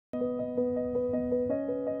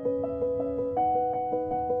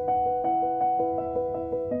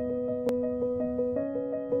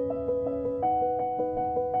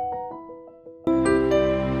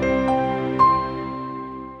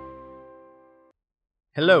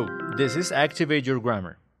Hello, this is Activate Your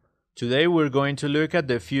Grammar. Today we're going to look at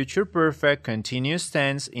the future perfect continuous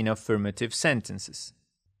tense in affirmative sentences.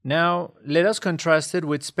 Now, let us contrast it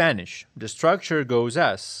with Spanish. The structure goes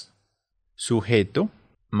as sujeto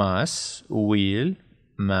más will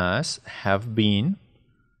más have been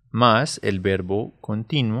más el verbo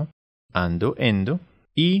continuo ando, endo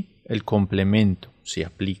y el complemento si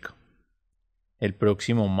aplica. El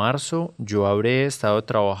próximo marzo yo habré estado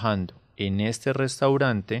trabajando en este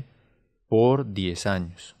restaurante por 10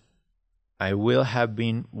 años. I will have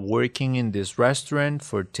been working in this restaurant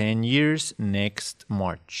for 10 years next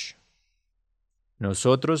March.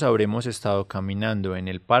 Nosotros habremos estado caminando en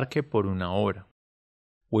el parque por una hora.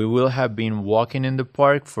 We will have been walking in the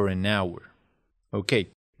park for an hour. Okay,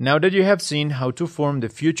 now that you have seen how to form the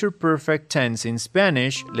future perfect tense in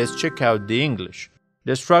Spanish, let's check out the English.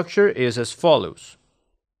 The structure is as follows.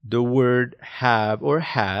 The word have or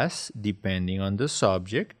has, depending on the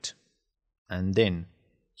subject, and then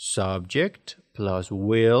subject plus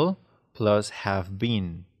will plus have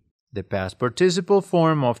been, the past participle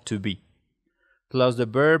form of to be, plus the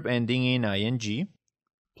verb ending in ing,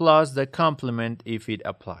 plus the complement if it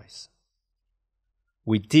applies.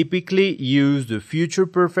 We typically use the future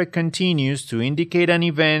perfect continuous to indicate an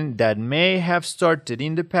event that may have started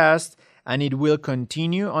in the past and it will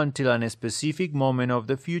continue until a specific moment of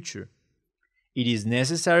the future. It is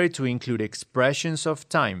necessary to include expressions of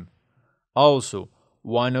time. Also,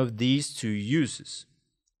 one of these two uses.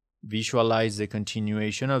 Visualize the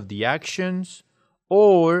continuation of the actions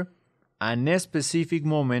or a specific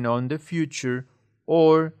moment on the future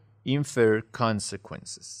or infer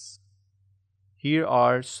consequences. Here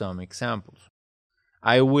are some examples.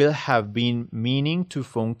 I will have been meaning to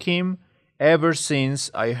phone Kim ever since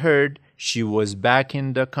I heard she was back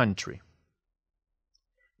in the country.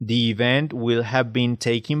 The event will have been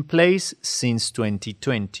taking place since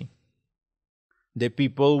 2020. The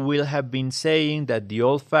people will have been saying that the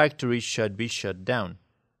old factory should be shut down.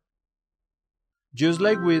 Just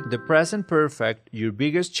like with the present perfect, your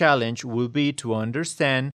biggest challenge will be to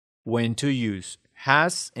understand when to use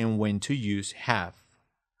has and when to use have.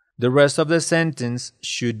 The rest of the sentence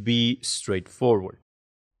should be straightforward.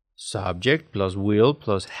 Subject plus will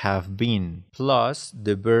plus have been plus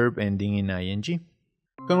the verb ending in ing.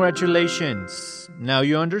 Congratulations! Now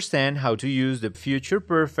you understand how to use the future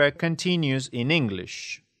perfect continuous in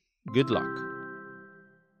English. Good luck!